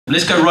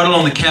let's go right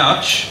along the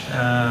couch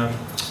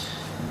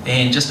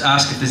and just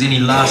ask if there's any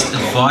last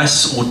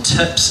advice or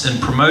tips in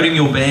promoting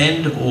your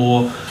band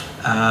or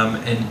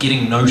in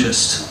getting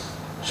noticed.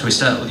 Shall we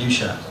start with you,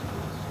 Shah?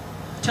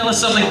 Tell us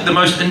something, the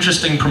most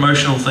interesting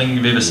promotional thing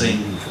you've ever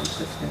seen.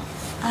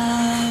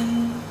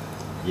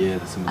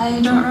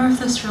 I don't know if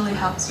this really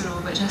helps at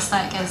all, but just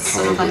like as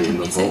sort of like a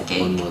music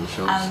geek,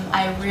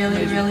 I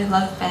really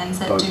love bands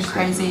that do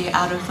crazy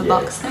out of the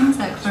box things.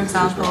 Like for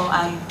example,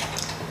 I'm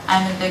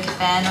a big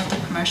fan of the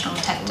promotional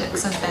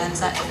tactics of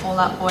bands like Fall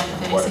Out Boy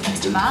and 30 Seconds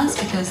to Mars,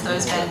 because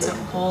those bands are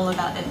all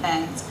about their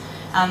fans.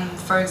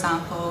 For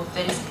example,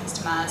 30 Seconds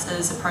to Mars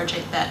is a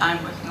project that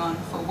I'm working on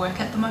for work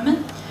at the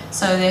moment.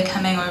 So they're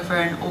coming over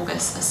in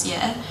August this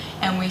year,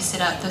 and we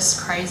set up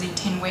this crazy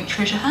 10-week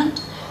treasure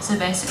hunt. So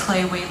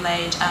basically we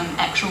laid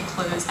actual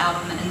clues out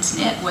on the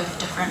internet with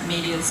different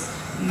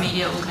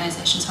media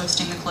organisations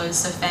hosting the clues,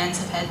 so fans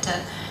have had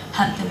to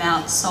hunt them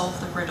out, solve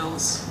the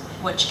riddles,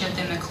 which give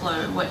them a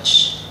clue,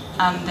 which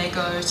they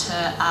go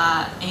to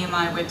our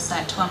EMI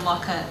website to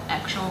unlock an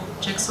actual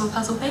jigsaw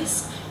puzzle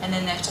piece, and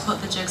then they have to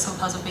put the jigsaw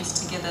puzzle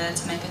piece together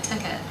to make a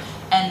ticket.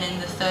 And then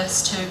the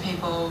first two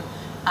people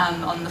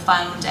on the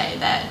final day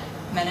that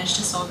manage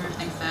to solve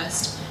everything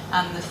first,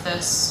 the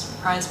first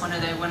prize winner,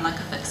 they win like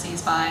a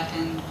Fixie's bike,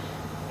 and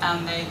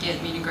they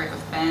get meet and greet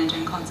with band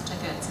and concert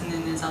tickets, and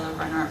then there's other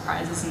runner-up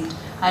prizes, and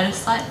I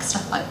just like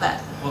stuff like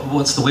that.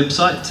 What's the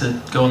website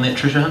to go on that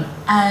treasure hunt?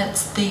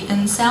 It's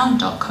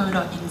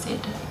theinsound.co.nz.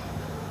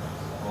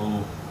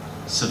 Oh,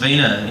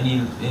 Savina,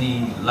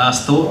 any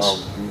last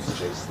thoughts?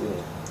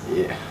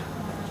 Yeah.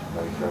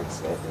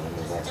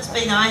 Just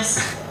be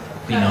nice.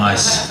 Be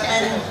nice.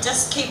 And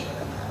just keep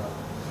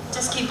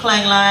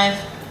playing live.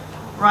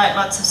 Write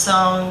lots of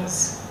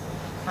songs.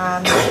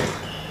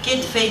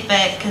 Get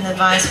feedback and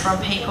advice from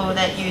people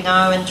that you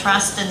know and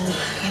trust, and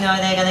you know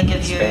they're going to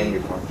give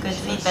you good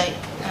feedback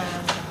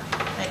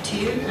back to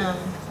you.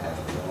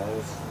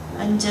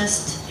 And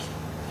just,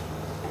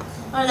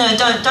 I don't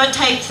know, don't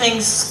take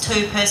things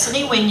too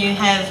personally when you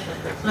have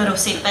little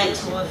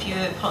setbacks, or if you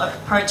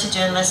approach a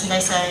journalist and they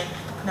say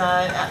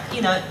no,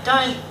 you know,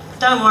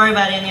 don't worry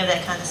about any of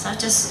that kind of stuff.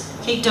 Just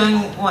keep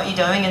doing what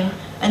you're doing, and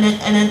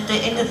at the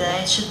end of the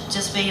day, it should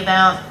just be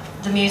about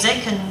the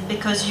music, and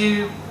because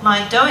you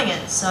like doing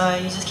it, so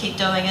you just keep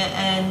doing it,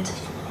 and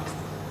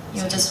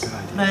you'll just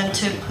learn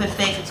to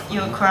perfect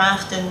your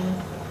craft,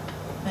 and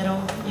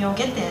you'll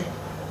get there.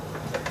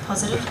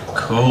 Positive.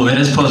 Cool, that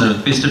is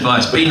positive. Best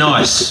advice. Be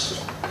nice.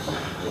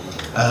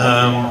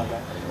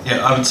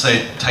 Yeah, I would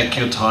say take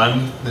your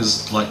time.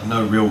 There's like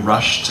no real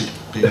rush to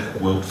be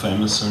world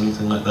famous or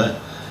anything like that,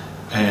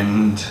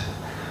 and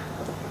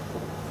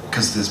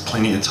because there's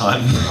plenty of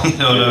time, you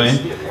know what I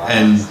mean?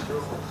 And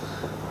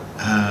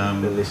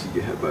unless you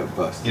get hit by a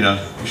bus. You know,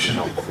 you should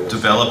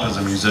develop as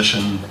a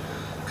musician,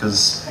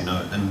 because you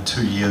know, in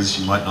 2 years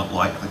you might not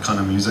like the kind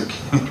of music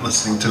you're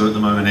listening to at the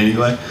moment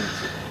anyway.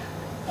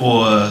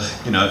 Or,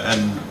 you know,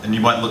 and you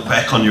might look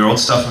back on your old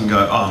stuff and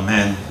go, oh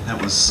man, that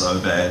was so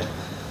bad.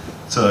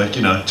 So,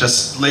 you know,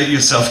 just let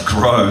yourself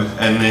grow,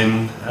 and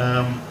then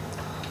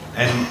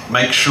and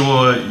make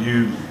sure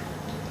you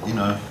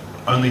know,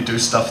 only do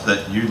stuff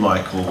that you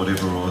like or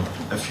whatever. Or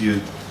if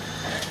you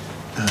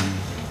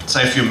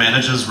say if your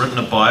manager's written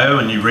a bio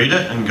and you read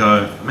it and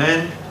go,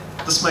 man,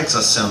 this makes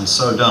us sound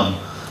so dumb,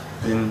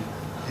 then,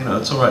 you know,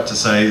 it's all right to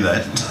say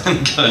that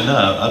and go,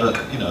 no,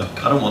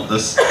 I don't want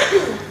this.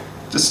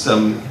 Just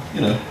you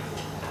know,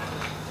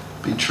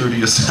 be true to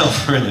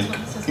yourself, really.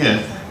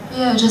 Yeah.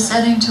 Yeah, just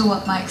adding to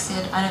what Mike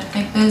said, I don't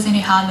think there's any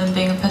harm in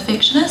being a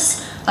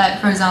perfectionist. Like,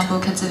 for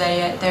example, Kids of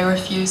 88, they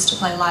refused to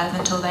play live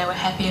until they were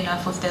happy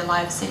enough with their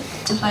live set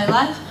to play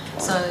live.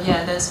 So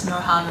yeah, there's no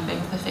harm in being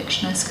a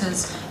perfectionist,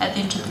 because at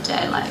the end of the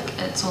day, like,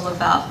 it's all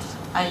about,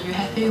 are you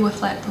happy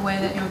with like the way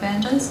that your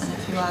band is? And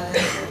if you are,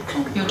 then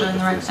you're doing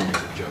the right thing.